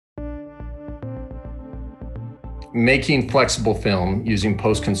Making flexible film using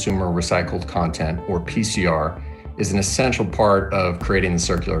post-consumer recycled content, or PCR, is an essential part of creating the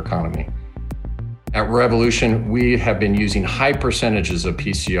circular economy. At Revolution, we have been using high percentages of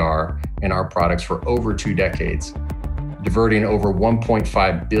PCR in our products for over 2 decades, diverting over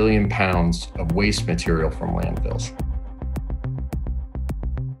 1.5 billion pounds of waste material from landfills.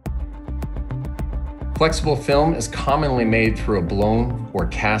 Flexible film is commonly made through a blown or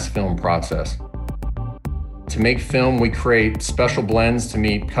cast film process. To make film, we create special blends to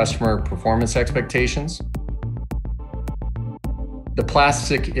meet customer performance expectations. The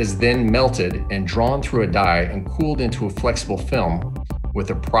plastic is then melted and drawn through a die and cooled into a flexible film with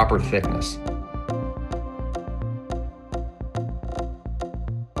a proper thickness.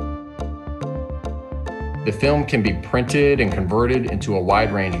 The film can be printed and converted into a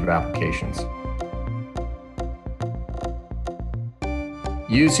wide range of applications.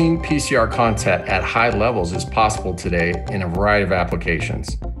 Using PCR content at high levels is possible today in a variety of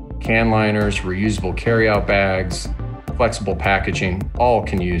applications. Can liners, reusable carryout bags, flexible packaging, all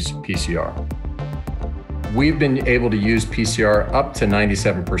can use PCR. We've been able to use PCR up to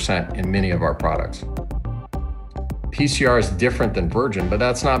 97% in many of our products. PCR is different than virgin, but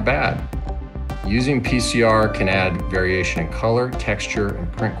that's not bad. Using PCR can add variation in color, texture, and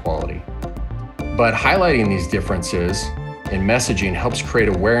print quality. But highlighting these differences in messaging helps create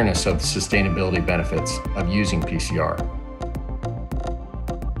awareness of the sustainability benefits of using PCR.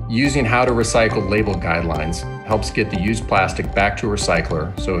 Using how to recycle label guidelines helps get the used plastic back to a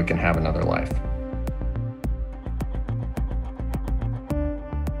recycler so it can have another life.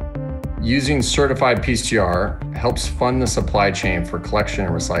 Using certified PCR helps fund the supply chain for collection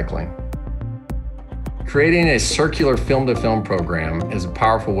and recycling. Creating a circular film-to-film program is a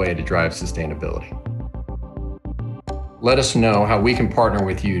powerful way to drive sustainability. Let us know how we can partner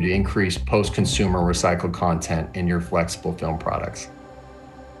with you to increase post-consumer recycled content in your flexible film products.